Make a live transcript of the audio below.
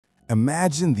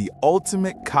Imagine the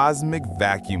ultimate cosmic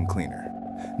vacuum cleaner.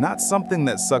 Not something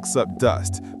that sucks up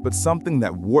dust, but something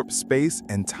that warps space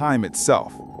and time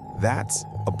itself. That's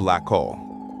a black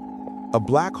hole. A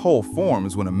black hole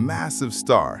forms when a massive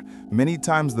star, many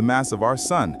times the mass of our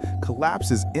sun,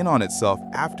 collapses in on itself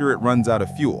after it runs out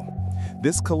of fuel.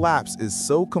 This collapse is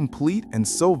so complete and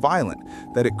so violent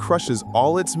that it crushes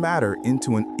all its matter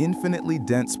into an infinitely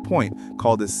dense point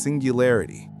called a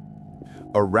singularity.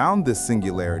 Around this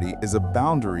singularity is a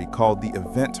boundary called the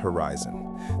event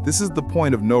horizon. This is the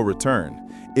point of no return.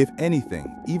 If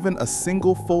anything, even a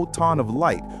single photon of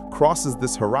light crosses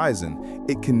this horizon,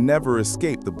 it can never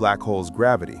escape the black hole's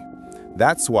gravity.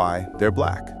 That's why they're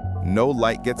black. No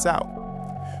light gets out.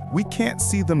 We can't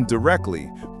see them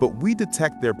directly, but we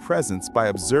detect their presence by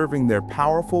observing their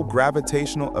powerful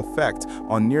gravitational effect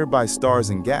on nearby stars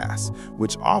and gas,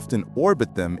 which often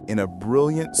orbit them in a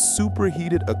brilliant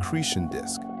superheated accretion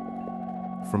disk.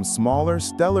 From smaller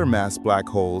stellar mass black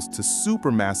holes to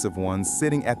supermassive ones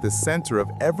sitting at the center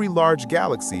of every large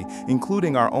galaxy,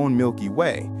 including our own Milky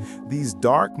Way, these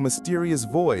dark, mysterious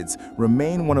voids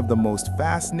remain one of the most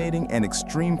fascinating and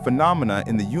extreme phenomena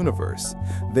in the universe.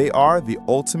 They are the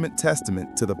ultimate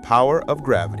testament to the power of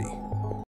gravity.